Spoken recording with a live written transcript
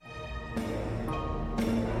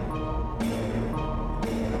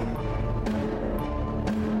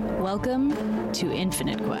Welcome to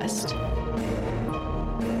Infinite Quest.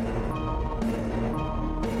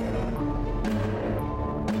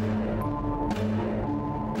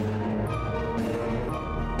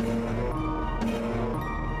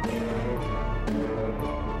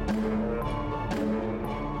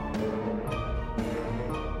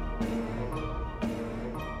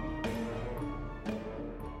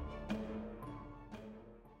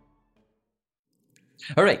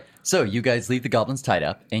 All right, so you guys leave the goblins tied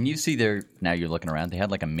up, and you see now you're looking around, they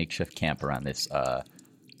had like a makeshift camp around this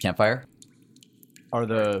campfire. Are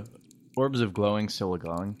the orbs of glowing still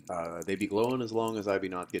glowing? They be glowing as long as I be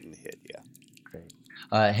not getting hit, yeah. Great.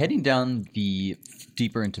 Heading down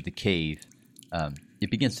deeper into the cave,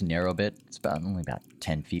 it begins to narrow a bit. It's only about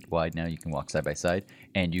 10 feet wide now. You can walk side by side,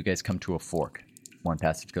 and you guys come to a fork. One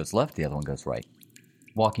passage goes left, the other one goes right.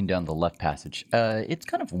 Walking down the left passage, it's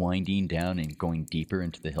kind of winding down and going deeper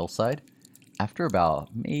into the hillside. After about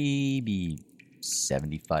maybe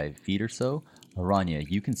 75 feet or so, Aranya,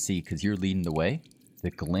 you can see, because you're leading the way,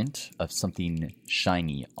 the glint of something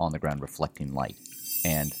shiny on the ground reflecting light.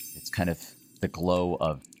 And it's kind of the glow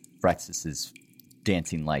of Braxis's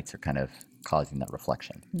dancing lights are kind of causing that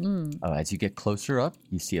reflection. As you get closer up,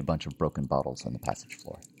 you see a bunch of broken bottles on the passage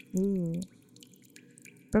floor. Ooh.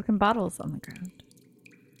 Broken bottles on the ground.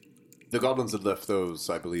 The goblins had left those,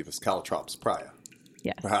 I believe, as caltrops prior.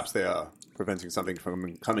 Yes. Perhaps they are preventing something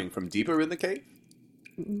from coming from deeper in the cave?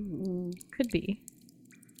 Could be.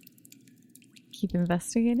 Keep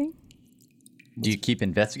investigating? Do you keep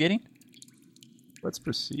investigating? Let's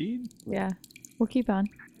proceed. Yeah. We'll keep on.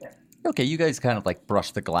 Okay, you guys kind of like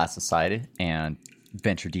brush the glass aside and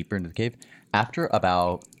venture deeper into the cave. After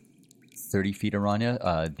about 30 feet,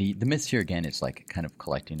 Aranya, the mist here again is like kind of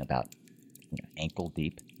collecting about ankle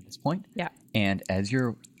deep at this point. Yeah. And as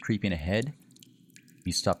you're creeping ahead,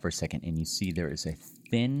 you stop for a second and you see there is a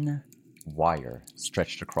thin wire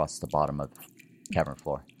stretched across the bottom of the cavern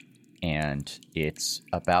floor. And it's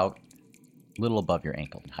about a little above your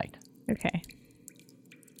ankle in height. Okay.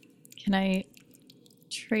 Can I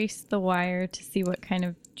trace the wire to see what kind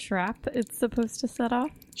of trap it's supposed to set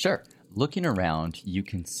off? Sure. Looking around, you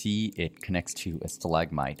can see it connects to a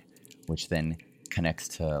stalagmite, which then connects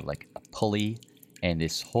to like a pulley and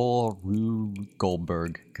this whole Rube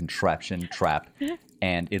Goldberg contraption trap,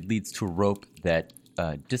 and it leads to a rope that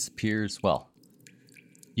disappears. Well,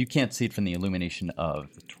 you can't see it from the illumination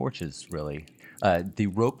of the torches, really.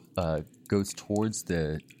 The rope goes towards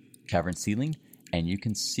the cavern ceiling, and you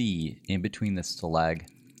can see in between the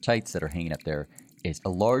stalactites that are hanging up there is a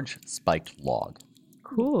large spiked log.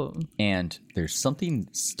 Cool. And there's something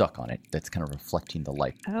stuck on it that's kind of reflecting the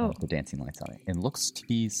light, the dancing lights on it. It looks to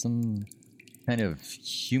be some kind of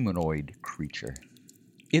humanoid creature.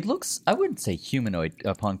 It looks, I wouldn't say humanoid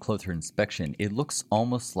upon closer inspection. It looks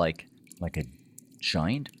almost like a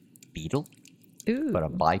giant beetle, Ooh. but a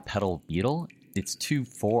bipedal beetle. Its two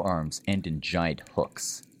forearms end in giant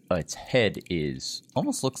hooks. Its head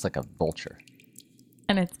almost looks like a vulture.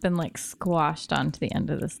 And it's been like squashed onto the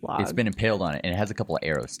end of this log. It's been impaled on it, and it has a couple of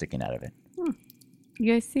arrows sticking out of it.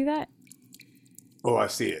 You guys see that? Oh, I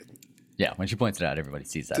see it. Yeah, when she points it out, everybody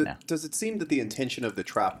sees that now. Does it seem that the intention of the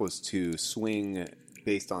trap was to swing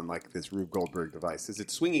based on like this Rube Goldberg device? Is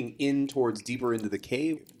it swinging in towards deeper into the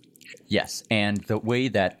cave? Yes, and the way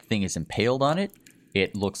that thing is impaled on it,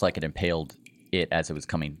 it looks like it impaled it as it was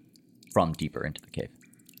coming from deeper into the cave.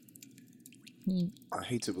 I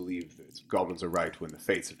hate to believe that goblins are right when the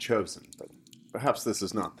fates have chosen, but perhaps this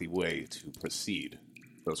is not the way to proceed.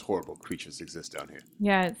 Those horrible creatures exist down here.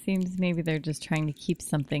 Yeah, it seems maybe they're just trying to keep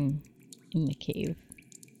something in the cave.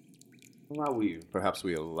 Perhaps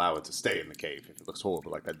we allow it to stay in the cave if it looks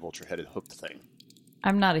horrible like that vulture-headed hooked thing.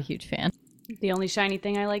 I'm not a huge fan. The only shiny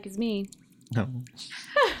thing I like is me. No.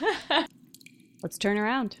 Let's turn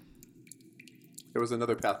around. There was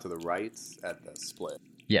another path to the right at the split.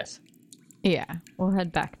 Yes. Yeah, we'll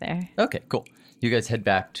head back there. Okay, cool. You guys head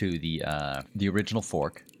back to the original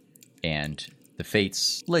fork, and the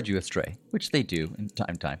fates led you astray, which they do in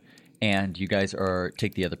time to time. And you guys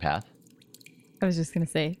take the other path. I was just going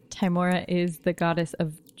to say, Timora is the goddess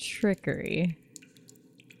of trickery.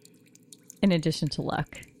 In addition to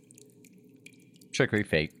luck. Trickery,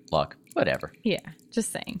 fate, luck, whatever. Yeah,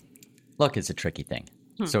 just saying. Luck is a tricky thing.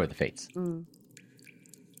 So are the fates.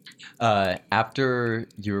 After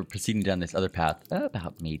you're proceeding down this other path,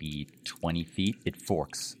 about maybe 20 feet, it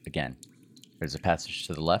forks again. There's a passage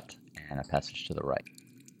to the left and a passage to the right.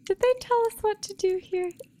 Did they tell us what to do here?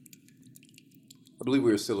 I believe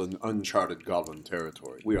we are still in uncharted goblin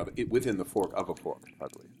territory. We are within the fork of a fork, I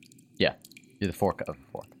believe. Yeah, you're the fork of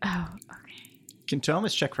a fork. Oh, okay. Can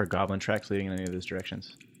Thomas check for goblin tracks leading in any of those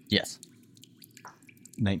directions? Yes.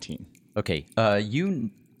 19. Okay.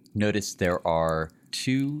 You notice there are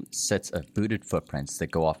 2 sets of booted footprints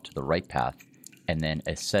that go off to the right path, and then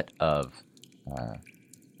a set of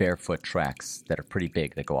barefoot tracks that are pretty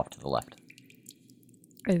big that go off to the left.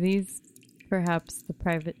 Are these perhaps the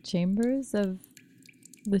private chambers of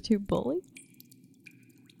the 2 bullies?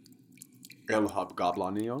 El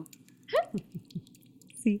Hobgoblanion?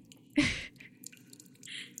 See.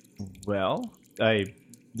 Well, I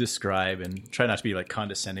describe and try not to be like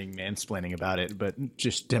condescending mansplaining about it, but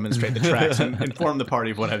just demonstrate the tracks and inform the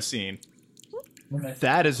party of what I've seen.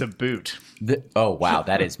 That is a boot. Oh, wow.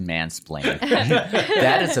 That is mansplaining.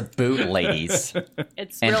 That is a boot, ladies.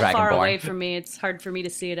 It's And real far Dragonborn. away from me. It's hard for me to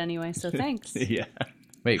see it anyway, so thanks. Yeah.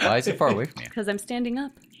 Wait, why is it far away from you? Because I'm standing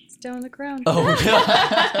up. It's down on the ground. Oh,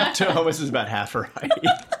 Thomas is about half her height.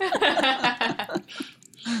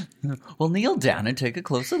 well, kneel down and take a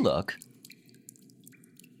closer look.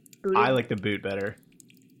 I like the boot better.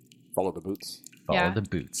 Follow the boots. Follow Yeah. the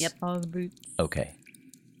boots. Yep. All the boots. Okay.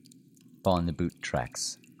 Following the boot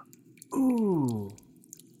tracks. Ooh.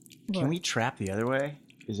 Can What? we trap the other way?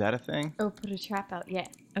 Is that a thing? Oh, put a trap out. Yeah.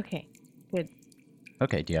 Okay. Good.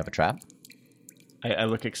 Okay, do you have a trap? I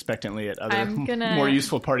look expectantly at other I'm gonna- more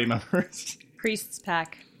useful party members. Priest's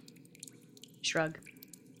pack. Shrug.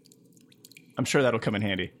 I'm sure that'll come in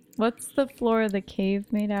handy. What's the floor of the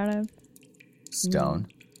cave made out of? Stone.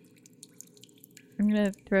 I'm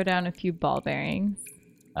gonna throw down a few ball bearings.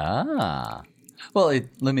 Ah. Well,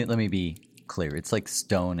 let me be clear. It's like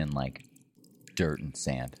stone and like dirt and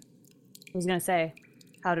sand. I was going to say,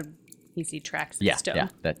 how did he see tracks in Yeah, stone? yeah,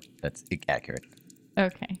 that's accurate.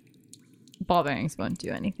 Okay. Ball bearings won't do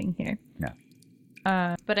anything here. No.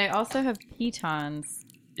 But I also have pitons.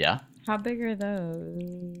 Yeah, How big are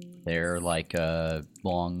those? they're like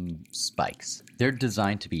long spikes. They're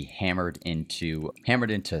designed to be hammered into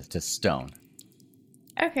to stone.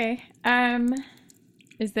 Okay.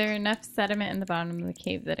 Is there enough sediment in the bottom of the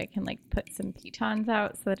cave that I can like put some pitons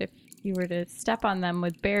out so that if you were to step on them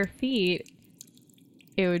with bare feet,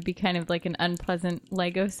 it would be kind of like an unpleasant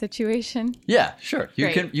Lego situation? Yeah, sure.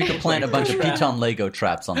 You Great. can plant a bunch of piton Lego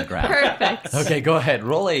traps on the ground. Perfect. Okay, go ahead.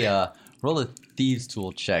 Roll a thieves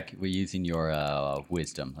tool check. We're using your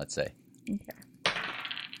wisdom, let's say. Okay.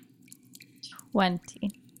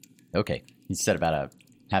 20. Okay, you set about a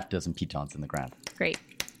half dozen pitons in the ground. Great.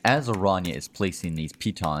 As Aranya is placing these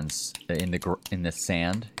pitons in the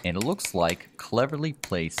sand, and it looks like cleverly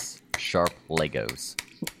placed sharp Legos.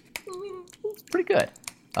 It's pretty good.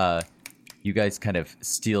 You guys kind of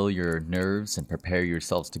steel your nerves and prepare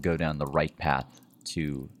yourselves to go down the right path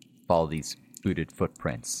to follow these booted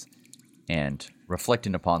footprints. And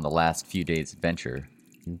reflecting upon the last few days' adventure,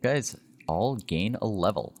 you guys all gain a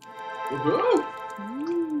level.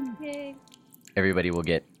 Yay. Everybody will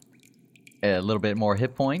get a little bit more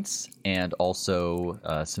hit points and also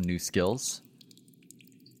some new skills.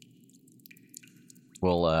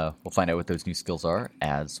 We'll find out what those new skills are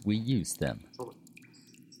as we use them.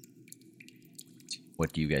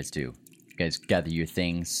 What do you guys do? You guys gather your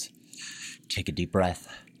things, take a deep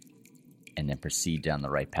breath, and then proceed down the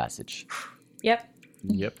right passage. Yep.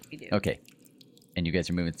 Yep. We do. Okay. And you guys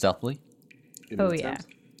are moving stealthily? In Oh, an yeah. attempt.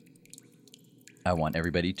 I want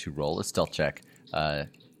everybody to roll a stealth check.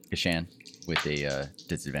 Gashan with a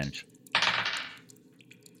disadvantage.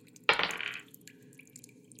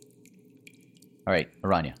 All right,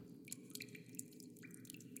 Aranya.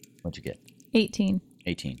 What'd you get? 18.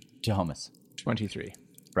 18. Jehomas. 23.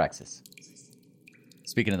 Braxis.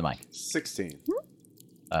 Speaking of the mic. 16.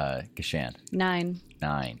 Gashan. 9.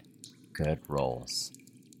 9. Good rolls.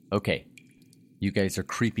 Okay. You guys are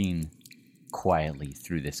creeping quietly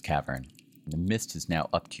through this cavern. The mist is now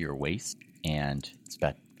up to your waist, and it's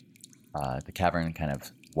about the cavern kind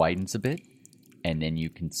of widens a bit, and then you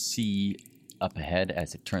can see up ahead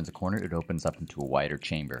as it turns a corner, it opens up into a wider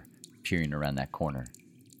chamber. Peering around that corner,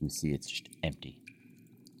 you see it's just empty.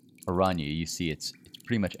 Aranya, you see it's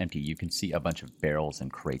pretty much empty. You can see a bunch of barrels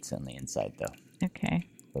and crates on the inside, though. Okay.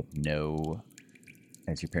 But no,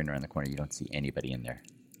 as you're peering around the corner, you don't see anybody in there.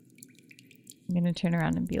 I'm going to turn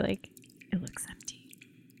around and be like, it looks empty.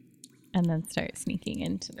 And then start sneaking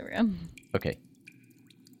into the room. Okay.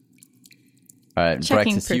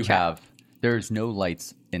 Checking Braxis, for you trap. have. There's no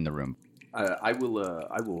lights in the room. I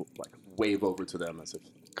will like wave over to them as if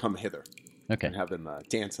come hither Okay. and have them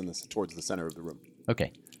dance in this towards the center of the room.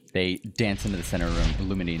 Okay. They dance into the center room,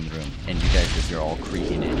 illuminating the room, and you guys, as you're all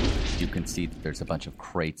creeping in, you can see that there's a bunch of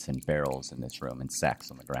crates and barrels in this room and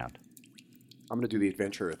sacks on the ground. I'm going to do the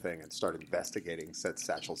adventurer thing and start investigating said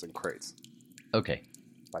satchels and crates Okay.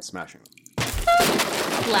 by smashing them.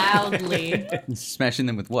 Loudly. Smashing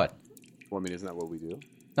them with what? Well, I mean, isn't that what we do?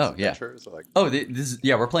 Oh, yeah. Adventures, like, Oh, this is,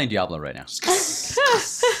 yeah, we're playing Diablo right now.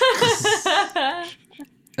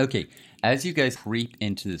 Okay, as you guys creep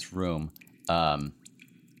into this room,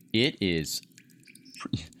 it is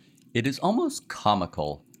almost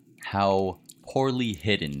comical how poorly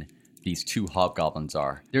hidden these two hobgoblins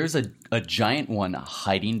are. There's a giant one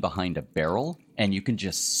hiding behind a barrel, and you can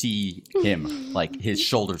just see him, like his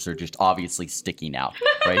shoulders are just obviously sticking out,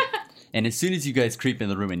 right? And as soon as you guys creep in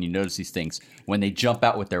the room and you notice these things, when they jump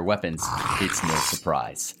out with their weapons, it's no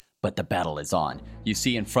surprise. But the battle is on. You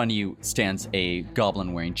see in front of you stands a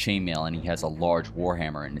goblin wearing chainmail, and he has a large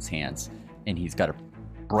warhammer in his hands, and he's got a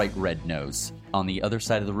bright red nose. On the other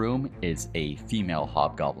side of the room is a female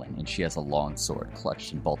hobgoblin, and she has a long sword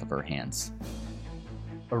clutched in both of her hands.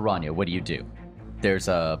 Aranya, what do you do? There's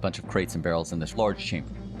a bunch of crates and barrels in this large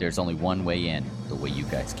chamber. There's only one way in, the way you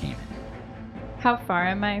guys came in. How far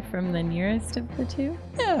am I from the nearest of the two?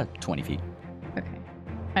 Yeah, 20 feet. Okay.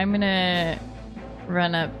 I'm gonna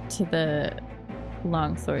run up to the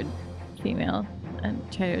longsword female and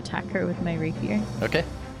try to attack her with my rapier. Okay.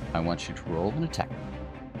 I want you to roll an attack.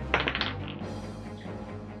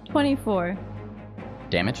 24.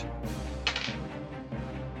 Damage?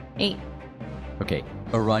 8. Okay.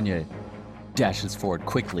 Aranya dashes forward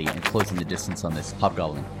quickly and closing the distance on this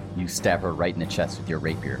hobgoblin. You stab her right in the chest with your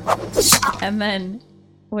rapier. And then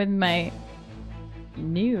with my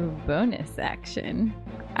new bonus action,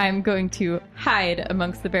 I'm going to hide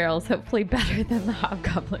amongst the barrels, hopefully better than the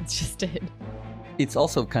hobgoblins just did. It's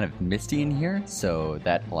also kind of misty in here, so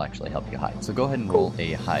that will actually help you hide. So go ahead and roll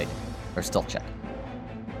a hide or stealth check.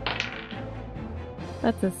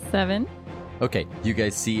 That's a 7. Okay, you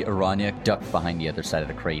guys see Aranya duck behind the other side of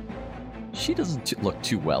the crate. She doesn't look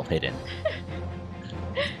too well hidden.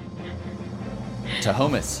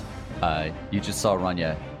 Tahomas, you just saw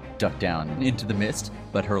Aranya duck down into the mist,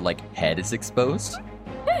 but her head is exposed.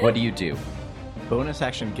 What do you do? Bonus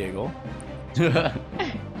action giggle.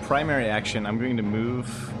 Primary action, I'm going to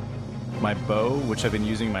move my bow, which I've been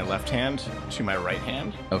using my left hand, to my right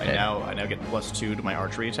hand. Okay. I now get +2 to my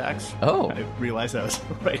archery attacks. Oh. I realized I was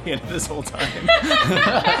right-handed this whole time.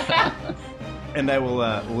 And I will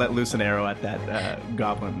let loose an arrow at that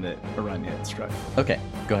goblin that Aranya had struck. Okay,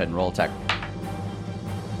 go ahead and roll attack.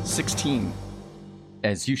 16.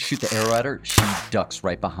 As you shoot the arrow at her, she ducks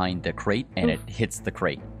right behind the crate, and it hits the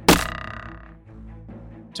crate.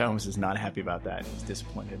 Thomas is not happy about that. He's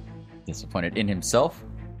disappointed. Disappointed in himself?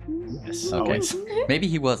 Yes, Okay. always. Maybe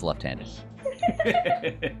he was left-handed.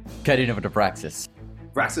 Cutting over to Braxis.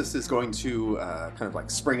 Braxis is going to kind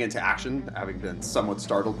of spring into action, having been somewhat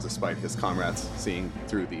startled despite his comrades seeing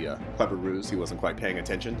through the clever ruse. He wasn't quite paying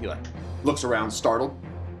attention. He looks around, startled.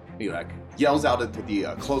 He yells out at the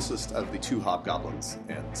closest of the two hobgoblins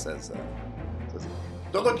and says,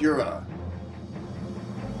 "Don't look, you're I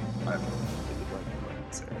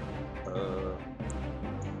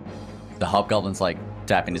The hobgoblin's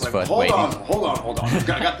tapping his foot, hold waiting. on.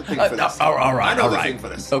 I got the thing for this. All right, I know all the right. thing for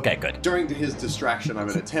this. Okay, good. During his distraction, I'm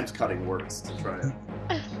going to attempt cutting words to try to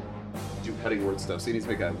do cutting word stuff. So he needs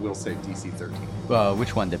to make a will save DC 13.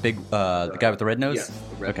 Which one? The big, the guy with the red nose? Yes,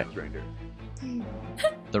 the red Okay. nose reindeer.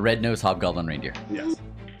 The red nose hobgoblin reindeer. Yes.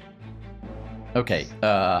 Okay,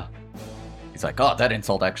 he's like, oh, that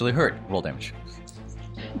insult actually hurt. Roll damage.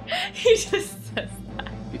 He just says that.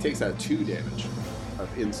 He takes out 2 damage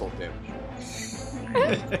of insult damage.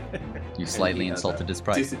 You slightly And he has insulted a his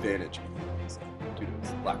pride. Disadvantage due to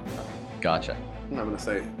his lack of cover. Gotcha. And I'm going to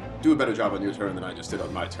say, do a better job on your turn than I just did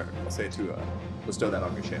on my turn. I'll say to bestow that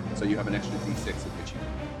on Gashan. So you have an extra D6 in which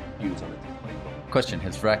you use on it. Question,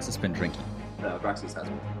 has Vraxis been drinking? Braxis has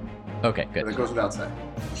one. Okay, But it good. goes without saying.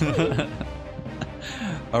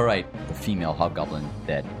 All right, the female hobgoblin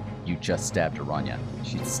that you just stabbed Aranya.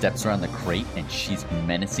 She steps around the crate and she's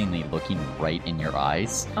menacingly looking right in your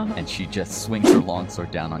eyes. Uh-huh. And she just swings her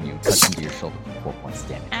longsword down on you and cuts into your shoulder for 4 points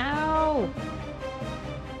damage. Ow!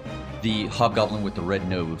 The hobgoblin with the red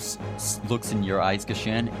nose looks in your eyes,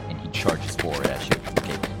 Gashan, and he charges forward at you.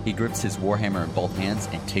 Okay, he grips his warhammer in both hands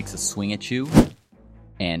and takes a swing at you,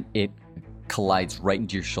 and it collides right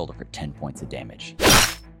into your shoulder for 10 points of damage.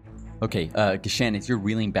 Okay, Gashan, as you're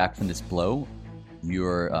reeling back from this blow,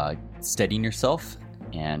 you're steadying yourself,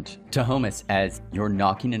 and Tahomas, as you're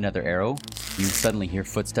knocking another arrow, you suddenly hear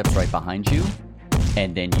footsteps right behind you,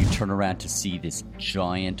 and then you turn around to see this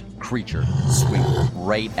giant creature swing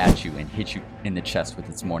right at you and hit you in the chest with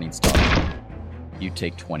its morning star. You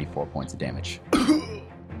take 24 points of damage.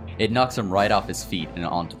 It knocks him right off his feet and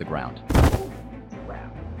onto the ground.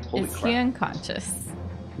 Holy Is crap. he unconscious?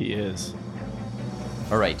 He is.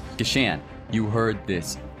 All right, Gashan, You heard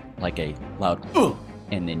this like a loud "Ugh!"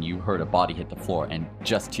 and then you heard a body hit the floor, and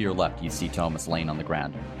just to your left you see Thomas laying on the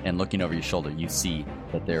ground, and looking over your shoulder you see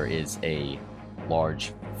that there is a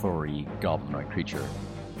large furry goblinoid creature,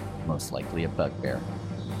 most likely a bugbear.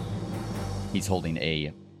 He's holding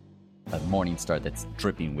a morning star that's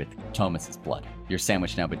dripping with Thomas's blood. You're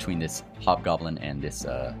sandwiched now between this hobgoblin and this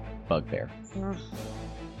bugbear. Ugh.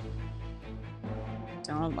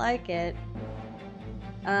 Don't like it.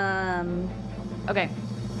 Okay.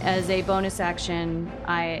 As a bonus action,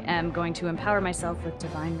 I am going to empower myself with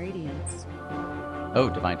Divine Radiance. Oh,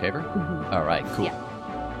 divine favor? Mhm. All right, cool.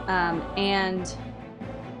 Yeah. And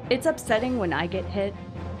it's upsetting when I get hit,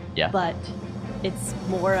 Yeah. but it's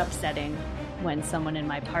more upsetting when someone in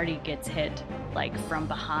my party gets hit, like, from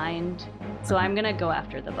behind. So I'm gonna go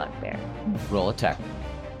after the bugbear. Roll attack.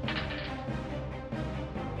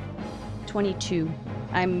 22.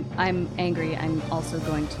 I'm angry. I'm also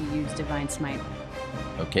going to use Divine Smite.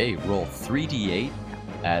 Okay, roll 3d8,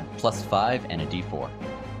 add +5 and a d4.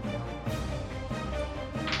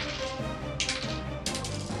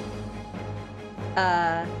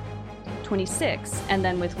 26, and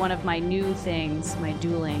then with one of my new things, my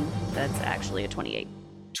dueling, that's actually a 28.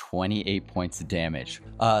 28 points of damage.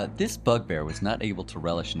 This bugbear was not able to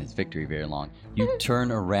relish in his victory very long. You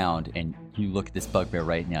turn around and you look at this bugbear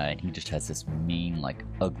right now, and he just has this mean, like,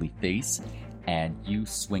 ugly face, and you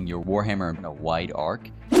swing your warhammer in a wide arc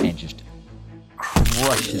and just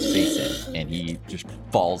crush his face in, and he just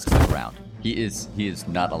falls to the ground. He is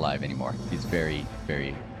not alive anymore. He's very,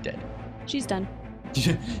 very dead. She's done.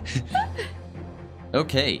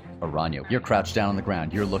 Okay, Aranyo, you're crouched down on the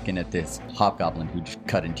ground. You're looking at this hobgoblin who just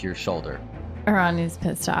cut into your shoulder. Arani's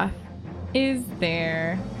pissed off. Is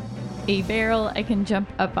there a barrel I can jump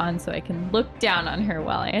up on so I can look down on her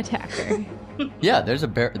while I attack her? Yeah, there's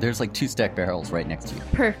like 2 stacked barrels right next to you.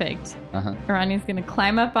 Perfect. Uh-huh. Arani's gonna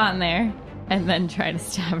climb up on there and then try to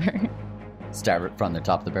stab her. Stab it from the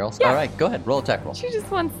top of the barrels? Yeah. All right, go ahead. Roll attack roll. She just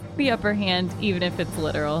wants the upper hand, even if it's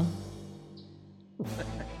literal.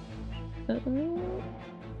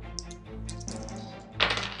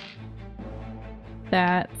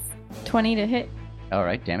 That's 20 to hit. All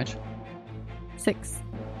right, damage. 6.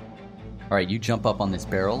 All right, you jump up on this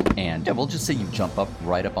barrel, and we'll just say you jump up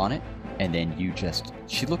right up on it, and then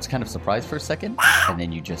she looks kind of surprised for a second, and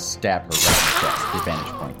then you just stab her right in the chest, your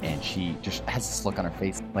vantage point, and she just has this look on her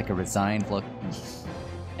face, like a resigned look,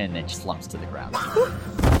 and then slumps to the ground. All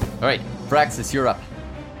right, Praxis, you're up.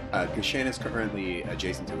 Gashan is currently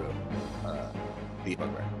adjacent to the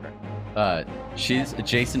bugbear, correct? She's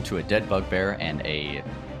adjacent to a dead bugbear and a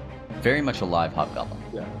very much alive hobgoblin.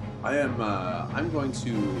 Yeah. I'm going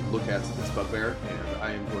to look at this bugbear, and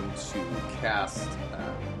I am going to cast.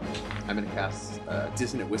 I'm going to cast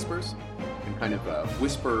Dissonant Whispers, and kind of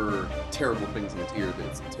whisper terrible things in its ear that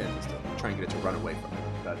its intent is to try and get it to run away from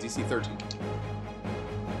it. DC 13.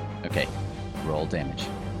 Okay, roll damage.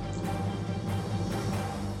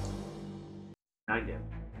 9 damage.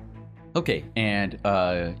 Okay, and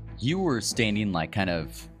you were standing like kind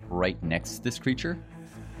of right next to this creature,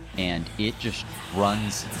 and it just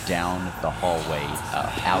runs down the hallway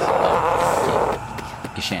out of the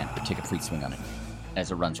cave. Gashan, take a free swing on it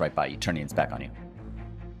as it runs right by you, turning its back on you.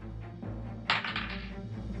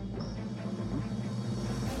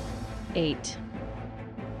 8.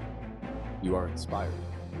 You are inspired.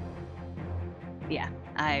 Yeah,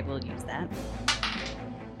 I will use that.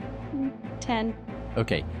 10.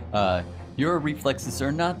 Okay, your reflexes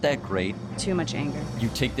are not that great. Too much anger. You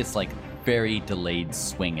take this like very delayed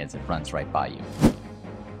swing as it runs right by you.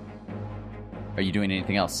 Are you doing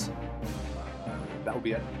anything else? That will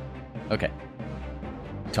be it. Okay.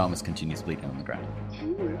 Thomas continues bleeding on the ground.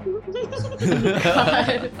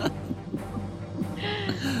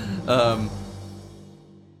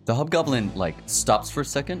 The hobgoblin like stops for a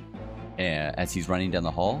second as he's running down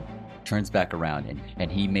the hall, turns back around,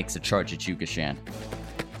 and he makes a charge at you, Gashan.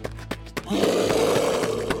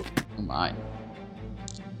 Oh my.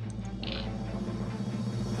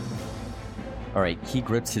 Alright, he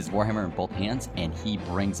grips his warhammer in both hands, and he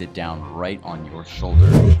brings it down right on your shoulder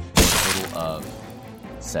for a total of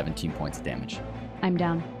 17 points of damage. I'm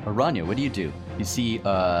down. Aranya, what do you do? You see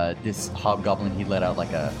this hobgoblin, he let out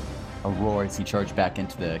like a roar as he charged back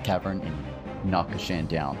into the cavern and knocked Gashan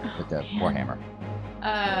down with the warhammer.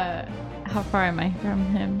 How far am I from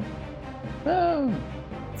him?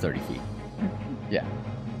 30 feet. Yeah.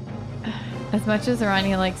 As much as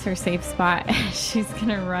Arania likes her safe spot, she's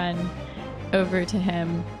gonna run over to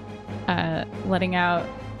him, letting out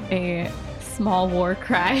a small war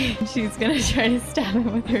cry. She's gonna try to stab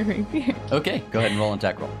him with her rapier. Okay, go ahead and roll an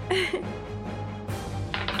attack roll.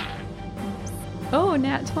 Oh,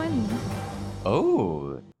 nat 20.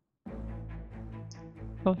 Oh.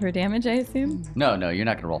 Roll for damage, I assume? No, you're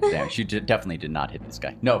not going to roll for damage. You definitely did not hit this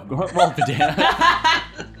guy. No, roll for damage.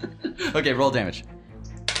 Okay, roll damage.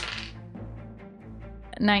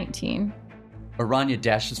 19. Aranya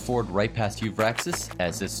dashes forward right past you, Vraxis,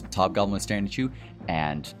 as this hobgoblin is staring at you,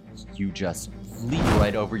 and you just leap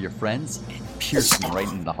right over your friends and pierce him right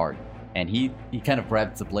in the heart. And he kind of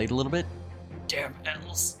grabs the blade a little bit. Damn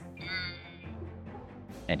elves.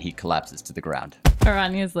 And he collapses to the ground.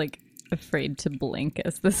 Aranya's like afraid to blink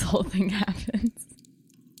as this whole thing happens.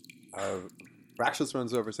 Raxus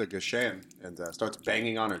runs over to Gashan and starts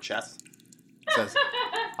banging on her chest. Says,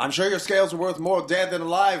 I'm sure your scales are worth more dead than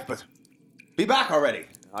alive, but be back already.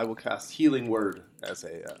 I will cast Healing Word as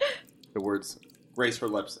the words grace her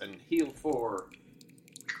lips and heal for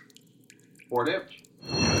 4 damage.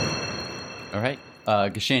 All right.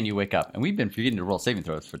 Gashan, you wake up. And we've been forgetting to roll saving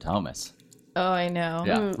throws for Tahomas. Oh, I know.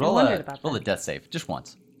 Yeah. I wondered about roll that. a death save. Just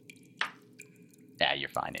once. Yeah, you're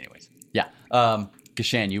fine anyways. Yeah.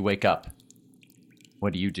 Gashan, you wake up.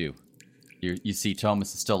 What do? You see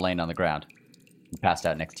Tahomas is still laying on the ground. He passed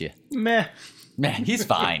out next to you. Meh. Man, he's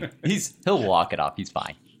fine. He'll walk it off. He's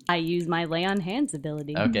fine. I use my lay on hands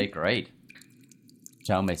ability. Okay, great.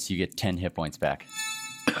 Tahomas, you get 10 hit points back.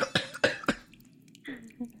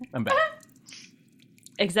 I'm back.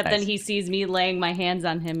 Except Nice. then he sees me laying my hands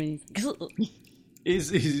on him and he's like,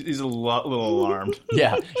 He's a little alarmed.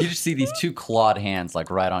 Yeah, you just see these 2 clawed hands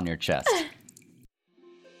like right on your chest.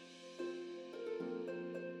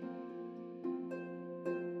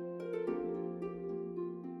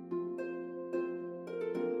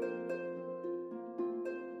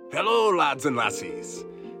 Hello, lads and lassies.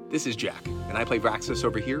 This is Jack, and I play Vraxis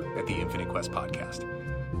over here at the Infinite Quest podcast.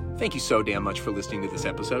 Thank you so damn much for listening to this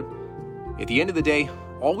episode. At the end of the day,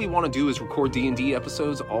 all we want to do is record D&D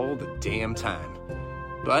episodes all the damn time.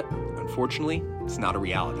 But, unfortunately, it's not a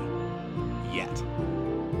reality. Yet.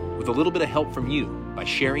 With a little bit of help from you, by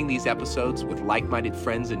sharing these episodes with like-minded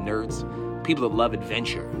friends and nerds, people that love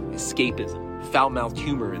adventure, escapism, foul-mouthed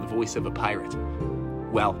humor, and the voice of a pirate,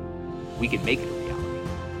 well, we can make it a reality.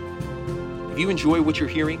 If you enjoy what you're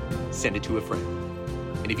hearing, send it to a friend.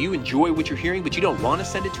 And if you enjoy what you're hearing but you don't want to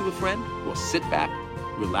send it to a friend, well, sit back,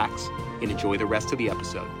 relax, and enjoy the rest of the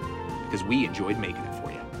episode, because we enjoyed making it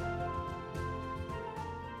for you.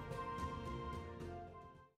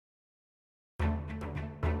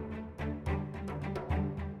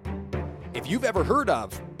 If you've ever heard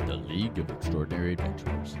of, The League of Extraordinary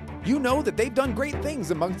Adventurers. you know that they've done great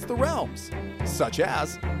things amongst the realms, such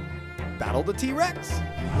as battled a T-Rex,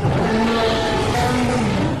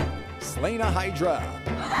 slain a Hydra,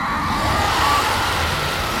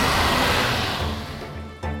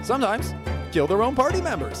 sometimes kill their own party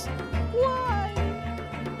members. Why?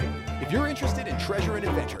 If you're interested in treasure and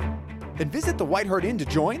adventure, then visit the White Hart Inn to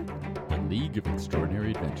join The League of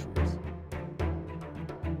Extraordinary Adventurers.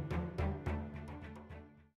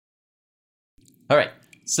 All right.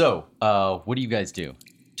 So, what do you guys do?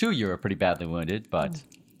 2 of you are pretty badly wounded, but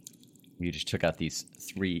you just took out these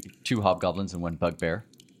 2 hobgoblins and 1 bugbear.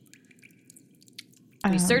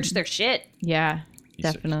 we searched their shit. Yeah, You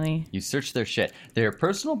search- definitely. You search their shit. Their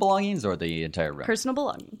personal belongings or the entire room? Personal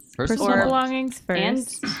belongings. Personal Or- belongings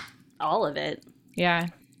first. And all of it. yeah.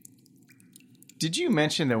 Did you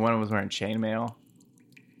mention that one was wearing chainmail?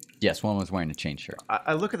 Yes, one was wearing a chain shirt.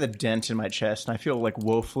 I look at the dent in my chest and I feel like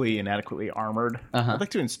woefully inadequately armored. Uh-huh. I'd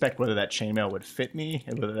like to inspect whether that chainmail would fit me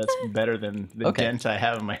and whether that's better than the Okay. dent I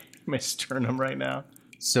have in my sternum right now.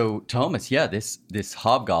 So, Thomas, yeah, this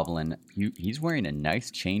hobgoblin, he's wearing a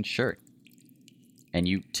nice chain shirt. And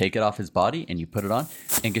you take it off his body and you put it on.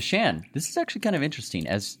 And Gashan, this is actually kind of interesting.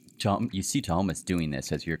 As you see Thomas doing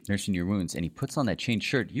this as you're nursing your wounds, and he puts on that chain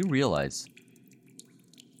shirt, you realize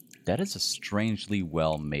that is a strangely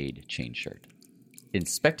well-made chain shirt.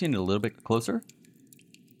 Inspecting it a little bit closer,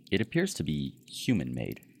 it appears to be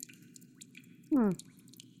human-made.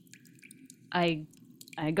 I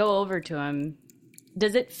go over to him.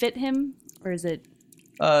 Does it fit him or is it?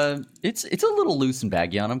 It's a little loose and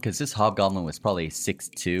baggy on him because this hobgoblin was probably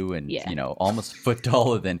 6'2" and Yeah. almost a foot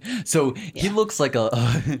taller than. So he looks like a.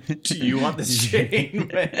 Do you want this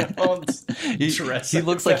chainmail? he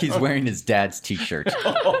looks like he's wearing his dad's t-shirt.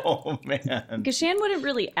 Oh, man. Gashan wouldn't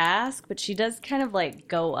really ask, but she does kind of like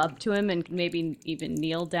go up to him and maybe even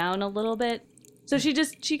kneel down a little bit. So she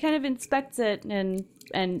kind of inspects it and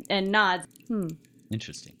nods.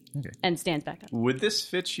 Interesting. Okay. And stands back up. Would this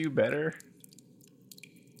fit you better?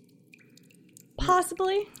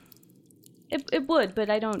 Possibly. It would, but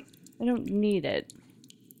I don't need it.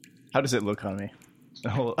 How does it look on me?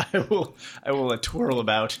 I will twirl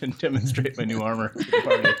about and demonstrate my new armor to the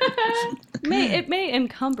party. It may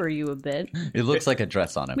encumber you a bit. It looks like a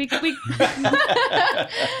dress on him. We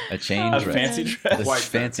A chain A dress. fancy dress. This Quite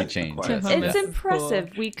fancy chain quite dress. it's Yeah.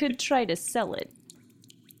 impressive. We could try to sell it.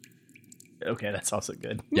 Okay, that's also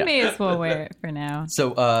good. You Yeah. may as well wear it for now.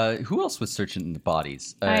 So, who else was searching the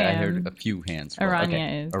bodies? I I heard am. a few hands.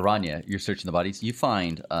 Aranya is. Aranya, you're searching the bodies. You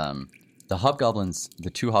find the hobgoblins. The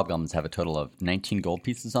 2 hobgoblins have a total of 19 gold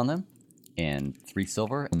pieces on them and 3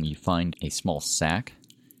 silver. And you find a small sack.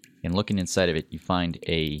 And looking inside of it, you find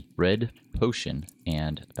a red potion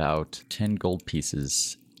and about 10 gold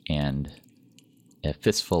pieces and a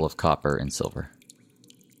fistful of copper and silver.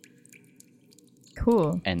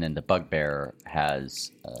 Cool. And then the bugbear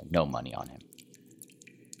has no money on him.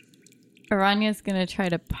 Aranya's going to try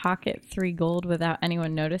to pocket 3 gold without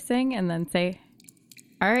anyone noticing and then say,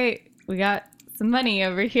 all right, we got some money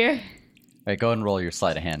over here. All right, go ahead and roll your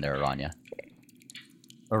sleight of hand there, Aranya.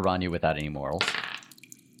 Aranya without any morals.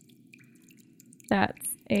 That's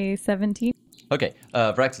a 17. Okay,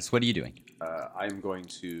 Vraxis, what are you doing? I'm going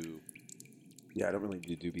to... Yeah, I don't really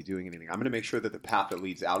need to be doing anything. I'm going to make sure that the path that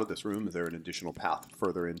leads out of this room, is there an additional path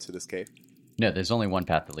further into this cave? No, there's only one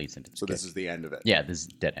path that leads into So this is the end of it. Yeah, this is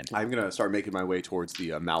dead end. I'm going to start making my way towards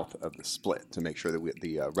the mouth of the split to make sure that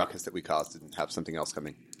the ruckus that we caused didn't have something else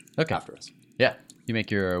coming Okay. after us. Yeah, you make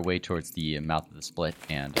your way towards the mouth of the split,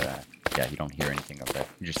 and yeah, you don't hear anything over there.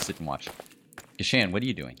 You just sit and watch. Gashan, what are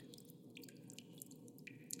you doing?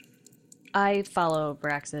 I follow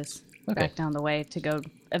Braxis Okay. back down the way to go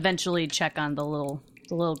eventually check on the little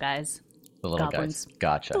guys. The little Goblins. guys.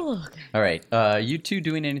 Gotcha. The little guys. All right, you two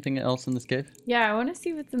doing anything else in this cave? Yeah, I want to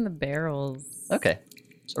see what's in the barrels. Okay.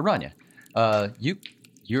 So, Aranya,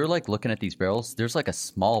 you're like looking at these barrels. There's like a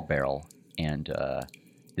small barrel, and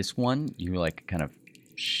this one, you like kind of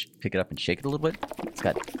pick it up and shake it a little bit. It's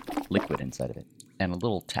got liquid inside of it and a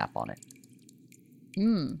little tap on it.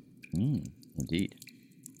 Indeed.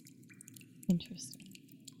 Interesting.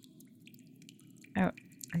 Oh,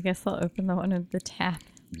 I guess I'll open the one with the tap.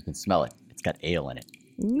 You can smell it. It's got ale in it.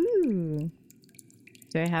 Ooh.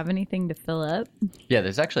 Do I have anything to fill up? Yeah,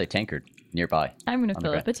 there's actually a tankard nearby. I'm going to On the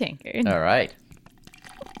fill up a ground. tankard. All right.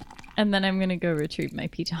 And then I'm going to go retrieve my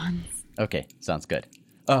pitons. Okay, sounds good.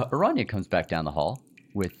 Aranya comes back down the hall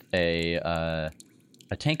with a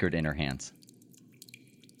tankard in her hands.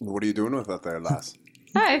 What are you doing with that there, lass?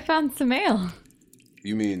 Hi, I found some ale.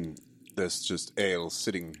 You mean there's just ale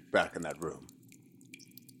sitting back in that room?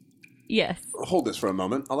 Yes. Hold this for a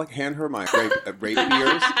moment. I'll hand her my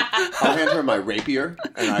rapiers. I'll hand her my rapier,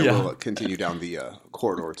 and I will continue down the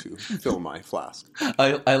corridor to fill my flask.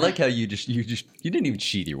 I like how you didn't even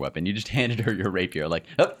sheath your weapon. You just handed her your rapier. Like,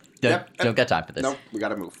 oh, don't got time for this. Nope, we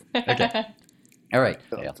gotta move. Okay. All right.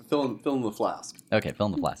 Fill in the flask. Okay, fill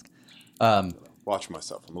in the flask. Watch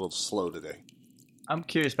myself. I'm a little slow today. I'm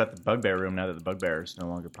curious about the bugbear room now that the bugbear is no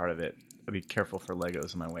longer part of it. I'll be careful for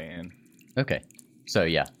Legos on my way in. Okay. So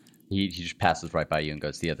yeah, he just passes right by you and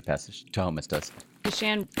goes to the other passage. Tahomas does.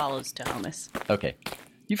 Gashan follows Tahomas. Okay.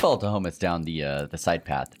 You follow Tahomas down the side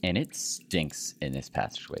path, and it stinks in this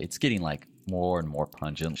passageway. It's getting like more and more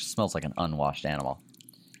pungent. It smells like an unwashed animal.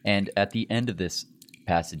 And at the end of this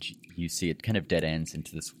passage, you see it kind of dead ends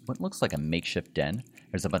into this what looks like a makeshift den.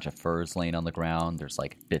 There's a bunch of furs laying on the ground. There's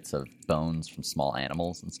like bits of bones from small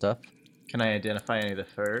animals and stuff. Can I identify any of the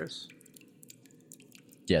furs?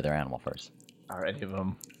 Yeah, they're animal furs. Are any of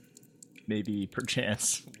them maybe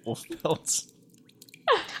perchance wolf pelts?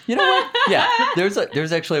 You know what? Yeah, there's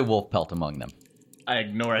actually a wolf pelt among them. I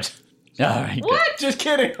ignore it. All right. What? Just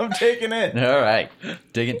kidding. I'm taking it. Good. All right.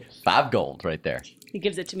 Digging 5 gold right there. He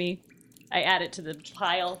gives it to me. I add it to the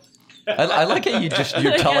pile. I like how you're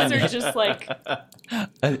The telling. guys are just like,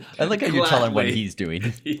 I like how you're telling what Gladly. he's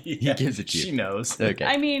doing. Yeah, gives it to you. She knows. Okay.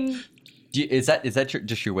 I mean, Is that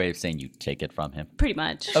just your way of saying you take it from him? pretty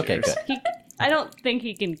much. Okay, good. I don't think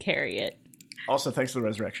he can carry it. Also, thanks for the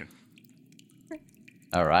resurrection.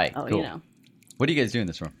 All right. Oh, cool. you know. What do you guys do in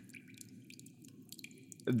this room?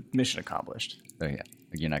 Mission accomplished. Oh yeah.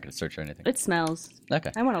 You're not going to search or anything. It smells.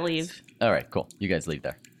 Okay. I want to leave. All right. Cool. You guys leave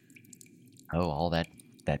there. Oh, all that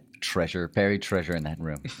treasure, buried treasure in that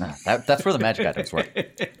room. That's where the magic items were.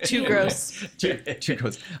 Too gross. Two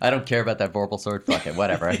goes. I don't care about that vorpal sword. Fuck it.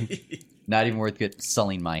 Whatever. Not even worth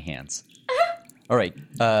sullying my hands. All right.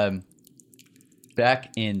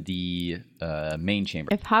 Back in the main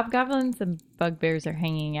chamber. If hobgoblins and bugbears are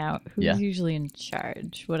hanging out, who's Yeah. usually in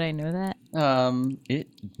charge? Would I know that? It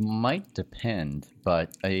might depend,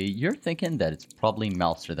 but you're thinking that it's probably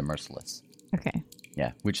Malster the Merciless. Okay.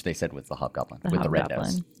 Yeah, which they said was the hobgoblin The with the red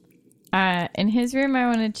hobgoblin. nose. In his room, I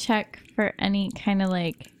want to check for any kind of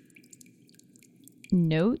like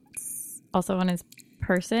notes. Also on his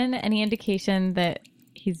person, any indication that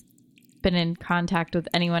he's been in contact with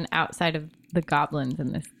anyone outside of the goblins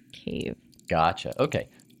in this cave. Gotcha. Okay.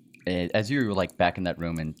 As you're like back in that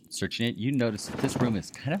room and searching it, you notice that this room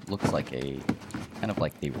is kind of looks like they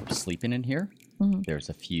were sleeping in here. Mm-hmm. There's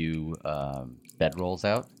a few bedrolls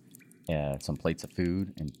out, some plates of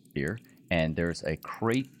food and beer, and there's a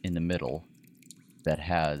crate in the middle that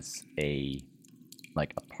has a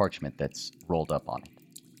parchment that's rolled up on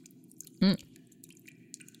it.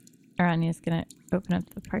 Aranya's gonna open up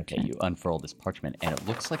the parchment. Okay, you unfurl this parchment, and it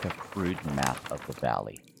looks like a crude map of the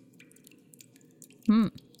valley.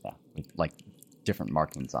 Yeah, with like different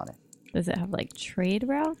markings on it. Does it have like trade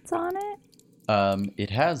routes on it? It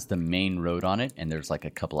has the main road on it, and there's like a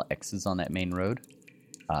couple of X's on that main road.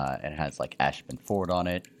 It has like Ashburn Ford on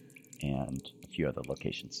it, and a few other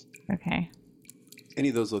locations. Okay. Any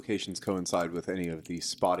of those locations coincide with any of the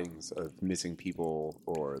spottings of missing people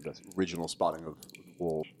or the original spotting of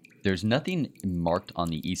wolves? There's nothing marked on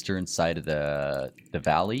the eastern side of the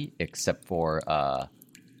valley except for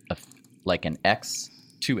like an X,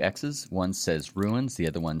 two X's. One says ruins, the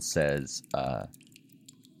other one says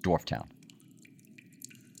Dwarf Town.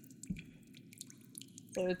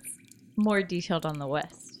 So it's more detailed on the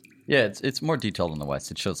west. Yeah, it's more detailed on the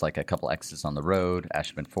west. It shows like a couple X's on the road,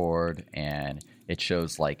 Ashburn Ford, and it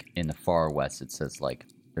shows like in the far west it says like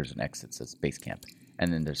there's an X that says base camp,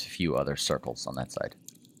 and then there's a few other circles on that side.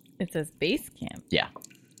 It says base camp. Yeah.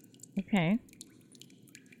 Okay.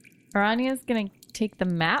 Aranya's gonna take the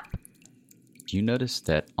map. Do you notice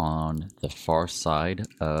that on the far side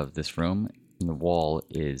of this room, in the wall,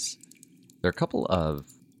 there are a couple of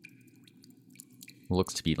what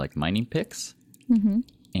looks to be like mining picks,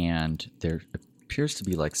 and there appears to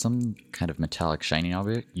be like some kind of metallic shining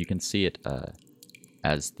over it. You can see it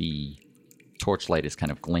as the torchlight is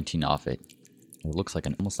kind of glinting off it. It looks like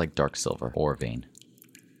almost like dark silver ore vein.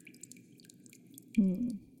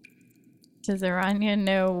 Does Aranya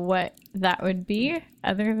know what that would be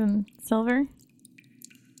other than silver?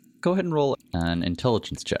 Go ahead and roll an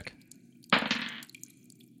intelligence check.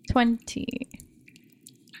 20.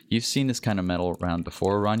 You've seen this kind of metal around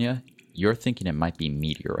before, Aranya. You're thinking it might be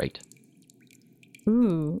meteorite.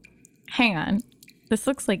 Ooh. Hang on. This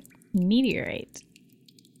looks like meteorite.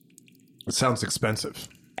 It sounds expensive.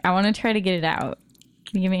 I want to try to get it out.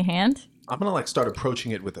 Can you give me a hand? I'm gonna start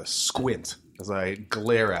approaching it with a squint as I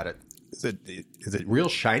glare at it. Is it real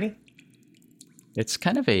shiny? It's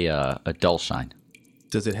kind of a dull shine.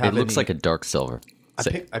 Does it have? It looks like a dark silver.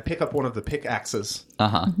 I pick up one of the pickaxes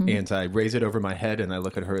and I raise it over my head and I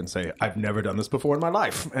look at her and say, "I've never done this before in my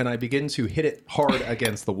life." And I begin to hit it hard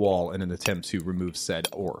against the wall in an attempt to remove said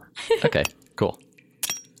ore. Okay, cool.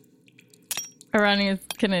 Aranya's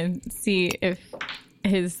gonna see if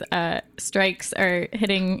his strikes are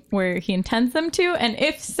hitting where he intends them to, and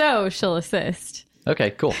if so, she'll assist.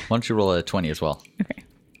 Okay, cool. Why don't you roll a 20 as well? Okay.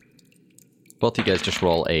 Both of you guys just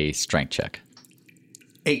roll a strength check.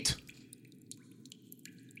 8.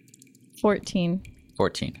 14.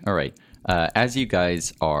 14. All right. As you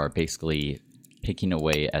guys are basically picking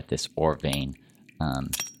away at this ore vein,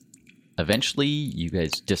 eventually you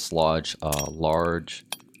guys dislodge a large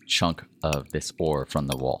chunk of this ore from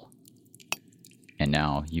the wall. And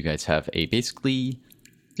now you guys have a basically,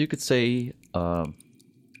 you could say,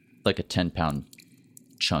 like a 10-pound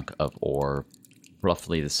chunk of ore,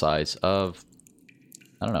 roughly the size of,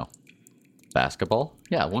 I don't know, basketball?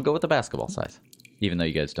 Yeah, we'll go with the basketball size. Even though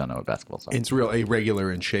you guys don't know what basketball size. It's real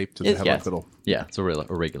irregular in shape. Does it have like little? Yeah, it's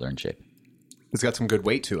irregular in shape. It's got some good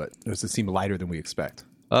weight to it. Does it seem lighter than we expect?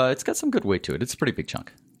 It's got some good weight to it. It's a pretty big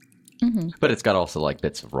chunk. But it's got also like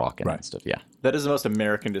bits of rock in it and stuff, yeah. That is the most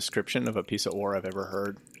American description of a piece of ore I've ever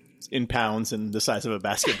heard. In pounds and the size of a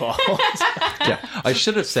basketball. Yeah, I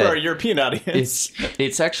should have said. For our European audience.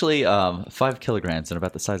 It's actually 5 kilograms and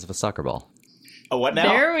about the size of a soccer ball. A what now?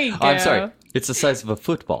 There we go. I'm sorry. It's the size of a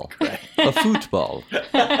football. A football.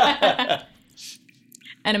 An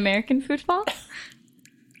American football?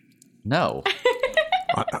 No.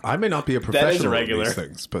 I may not be a professional That is at these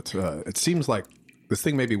things, but it seems like this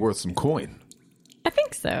thing may be worth some coin. I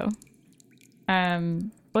think so.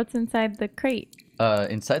 What's inside the crate?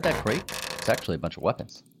 Inside that crate, it's actually a bunch of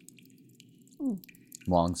weapons.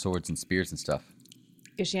 Long swords and spears and stuff.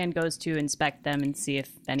 Gashan goes to inspect them and see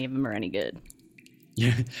if any of them are any good.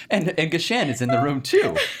 Yeah, and Gashan is in the room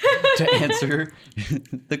too to answer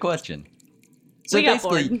the question. So We got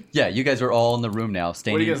basically, bored. yeah, you guys are all in the room now,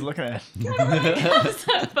 standing. What are you guys looking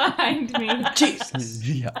at? Behind me. Jesus.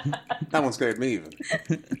 Yeah. That one scared me even.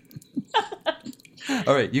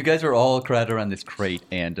 All right, you guys are all crowded around this crate,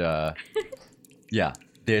 and yeah,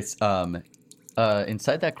 this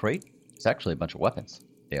inside that crate is actually a bunch of weapons.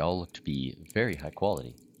 They all look to be very high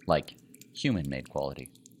quality, like human-made quality.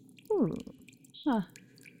 Ooh. Huh.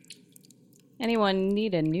 Anyone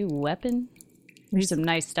need a new weapon? There's some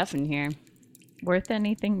nice stuff in here. Worth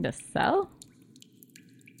anything to sell?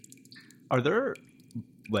 Are there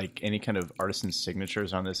like any kind of artisan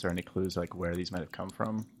signatures on this, or any clues like where these might have come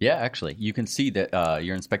from? Yeah, actually, you can see that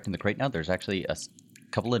you're inspecting the crate now. There's actually a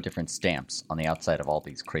couple of different stamps on the outside of all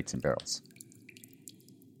these crates and barrels.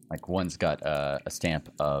 Like one's got a stamp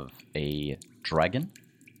of a dragon.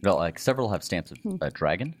 Well, like several have stamps of a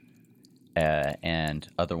dragon, and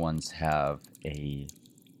other ones have a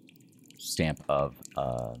stamp of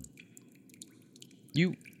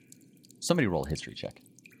you. Somebody roll a history check.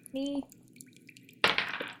 Me.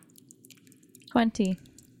 20.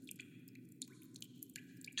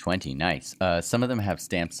 20, nice. Some of them have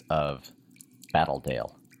stamps of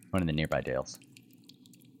Battledale, one of the nearby dales.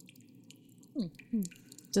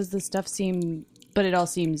 Does the stuff seem... But it all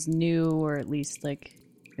seems new, or at least, like,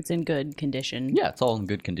 it's in good condition. Yeah, it's all in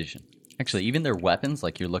good condition. Actually, even their weapons,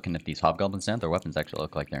 like you're looking at these hobgoblins now, their weapons actually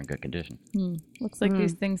look like they're in good condition. Looks like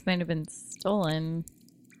these things might have been stolen.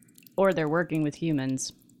 Or they're working with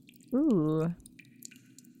humans. Ooh.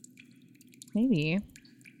 Maybe.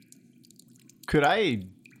 Could I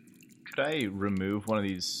remove one of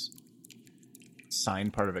these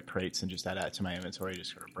signed part of a crates and just add that to my inventory,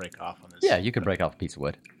 just sort of break off on this? Yeah, you could break off a piece of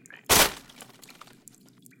wood.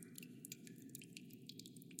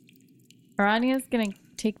 Arania's gonna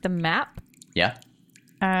take the map. Yeah?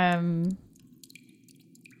 And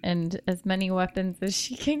as many weapons as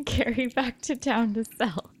she can carry back to town to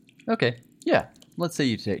sell. Okay, yeah. Let's say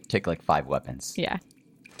you take like 5 weapons. Yeah.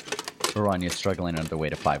 Aranya's struggling under the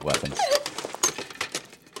weight of 5 weapons.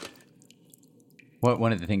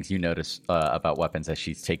 One of the things you notice about weapons as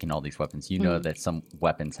she's taking all these weapons, you know that some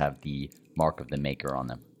weapons have the mark of the maker on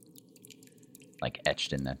them. Like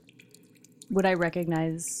etched in them. Would I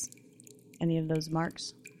recognize any of those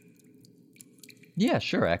marks? Yeah,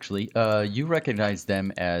 sure, actually. You recognize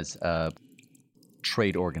them as a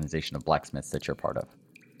trade organization of blacksmiths that you're part of.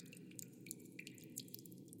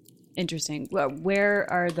 Interesting. Well, where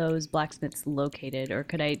are those blacksmiths located, or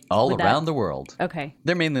could I... All around the world. Okay.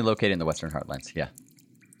 They're mainly located in the Western Heartlands, yeah.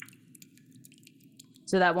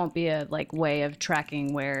 So that won't be a, like, way of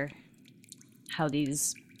tracking how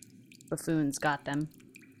these buffoons got them?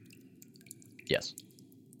 Yes.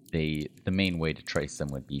 The main way to trace them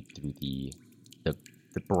would be through the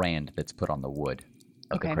brand that's put on the wood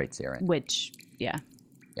of the crates they're in. Which, yeah,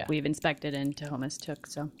 we've inspected and Tahomas took,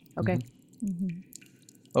 so, okay.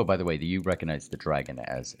 Oh, by the way, you recognize the dragon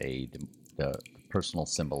as the personal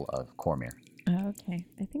symbol of Cormyr. Okay.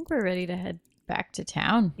 I think we're ready to head back to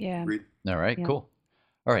town. Yeah. Agreed. All right, cool.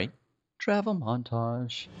 All right. Travel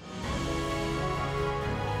montage.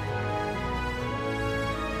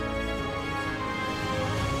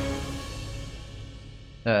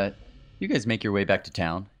 You guys make your way back to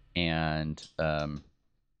town, and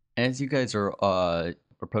as you guys are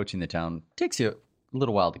approaching the town, it takes you a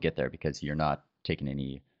little while to get there because you're not taking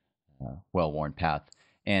any well-worn path.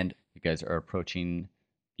 And you guys are approaching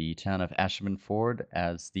the town of Ashman Ford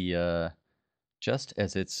as just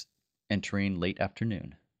as it's entering late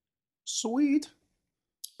afternoon. Sweet.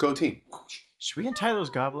 Go team. Should we untie those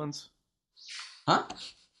goblins? Huh?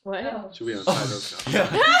 What? Should we untie those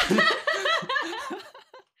guys?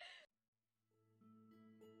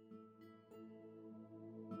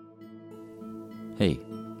 Hey,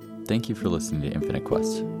 thank you for listening to Infinite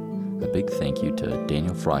Quest. A big thank you to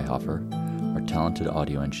Daniel Freihofer, our talented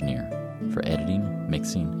audio engineer, for editing,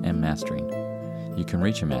 mixing, and mastering. You can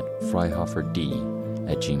reach him at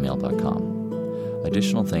freihoferd@gmail.com.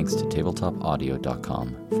 Additional thanks to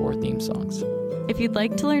tabletopaudio.com for theme songs. If you'd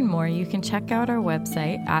like to learn more, you can check out our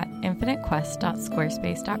website at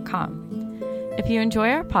infinitequest.squarespace.com. If you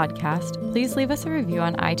enjoy our podcast, please leave us a review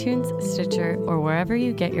on iTunes, Stitcher, or wherever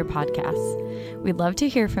you get your podcasts. We'd love to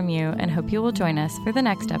hear from you and hope you will join us for the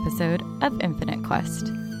next episode of Infinite Quest.